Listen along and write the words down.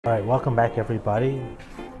All right, welcome back everybody.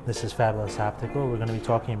 This is Fabulous Optical. We're going to be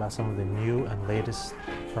talking about some of the new and latest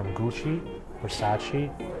from Gucci, Versace,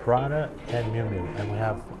 Prada, and Miu Miu. And we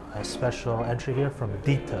have a special entry here from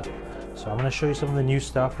Dita. So I'm going to show you some of the new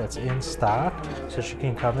stuff that's in stock so you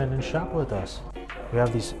can come in and shop with us. We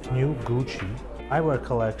have this new Gucci eyewear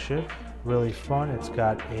collection. Really fun. It's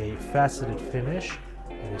got a faceted finish.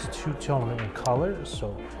 It is two-tone in color, so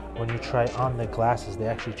when you try on the glasses, they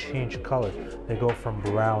actually change color. They go from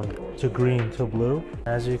brown to green to blue.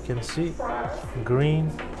 As you can see,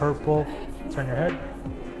 green, purple, turn your head,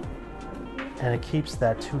 and it keeps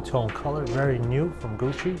that two-tone color, very new from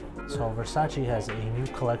Gucci. So Versace has a new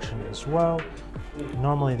collection as well.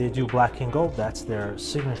 Normally they do black and gold, that's their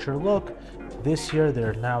signature look. This year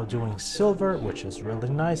they're now doing silver, which is really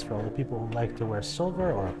nice for all the people who like to wear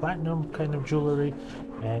silver or a platinum kind of jewelry.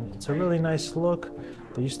 And it's a really nice look.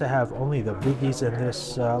 They used to have only the biggies in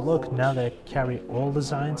this look. Now they carry all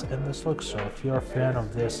designs in this look. So if you're a fan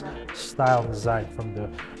of this style design from the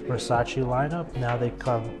Versace lineup, now they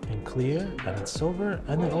come in clear and in silver,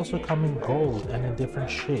 and they also come in gold and in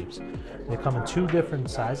different shapes. They come in two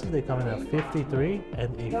different sizes. They come in a 53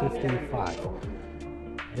 and a 55.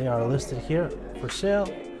 They are listed here for sale.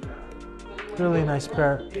 Really nice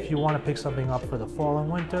pair if you want to pick something up for the fall and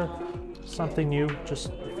winter. Something new,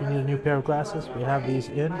 just if you need a new pair of glasses, we have these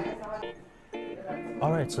in.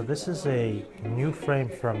 All right, so this is a new frame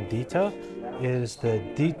from Dita. It is the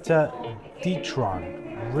Dita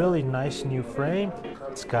D-Tron. Really nice new frame.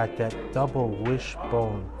 It's got that double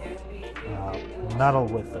wishbone metal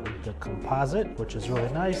with the composite, which is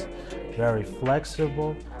really nice. Very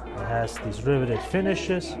flexible. It has these riveted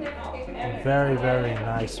finishes. Very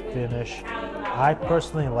nice finish. I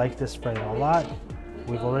personally like this frame a lot.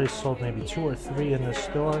 We've already sold maybe 2 or 3 in the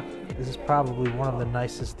store. This is probably one of the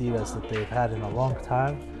nicest Ditas that they've had in a long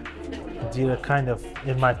time. Dita kind of,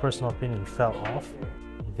 in my personal opinion, fell off.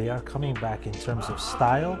 They are coming back in terms of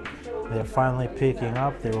style. They're finally picking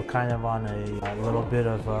up. They were kind of on a little bit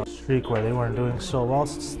of a streak where they weren't doing so well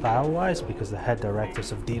style-wise because the head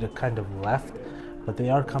directors of Dita kind of left. But they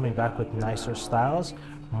are coming back with nicer styles,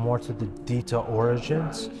 more to the Dita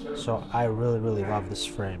origins. So I really love this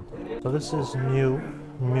frame. So this is new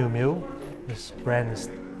Miu Miu. This brand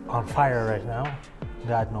is on fire right now.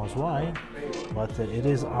 God knows why, but it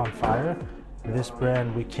is on fire. This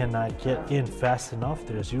brand we cannot get in fast enough.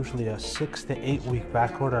 There's usually a 6 to 8 week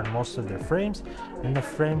back order on most of their frames, and the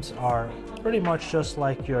frames are pretty much just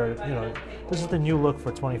like your, this is the new look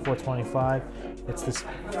for 24-25. It's this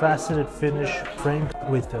faceted finish frame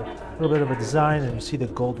with a little bit of a design, and you see the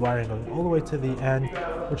gold wiring going all the way to the end,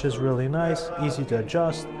 which is really nice, easy to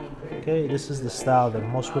adjust. Okay, this is the style that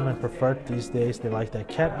most women prefer these days. They like that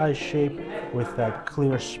cat eye shape with that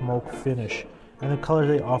clear smoke finish. And the colors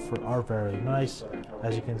they offer are very nice.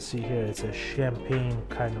 As you can see here, it's a champagne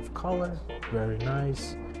kind of color, very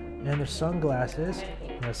nice. And the sunglasses,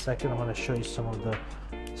 in a second I'm going to show you some of the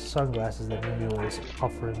sunglasses that Miu Miu is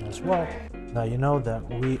offering as well. Now you know that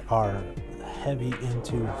we are heavy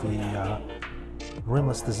into the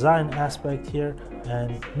rimless design aspect here,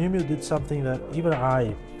 and Miu Miu did something that even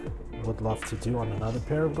I would love to do on another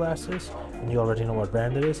pair of glasses, and you already know what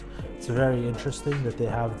brand it is. It's very interesting that they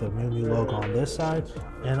have the Miu Miu logo on this side,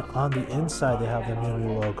 and on the inside they have the Miu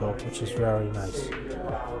Miu logo, which is very nice.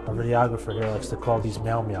 Our videographer here likes to call these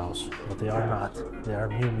Meow Meows, but they are not. They are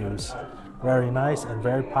Miu Mius. Very nice and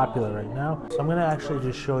very popular right now. So I'm going to actually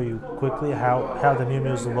just show you quickly how the Miu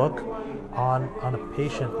Mius look on a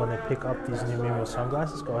patient when they pick up these new Miu Miu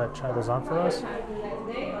sunglasses. Go ahead, try those on for us.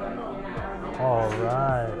 All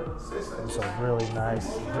right, these are really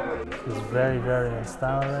nice. It's very in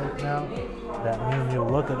style right now. That Miu Miu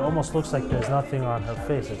look, it almost looks like there's nothing on her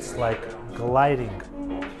face. It's like gliding,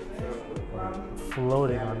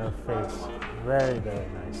 floating on her face. Very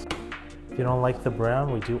nice. If you don't like the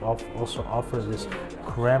brown, we do also offer this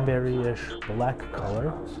cranberry-ish black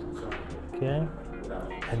color. Okay,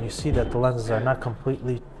 and you see that the lenses are not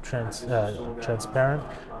completely transparent.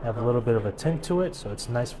 They have a little bit of a tint to it, so it's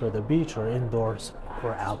nice for the beach or indoors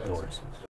or outdoors.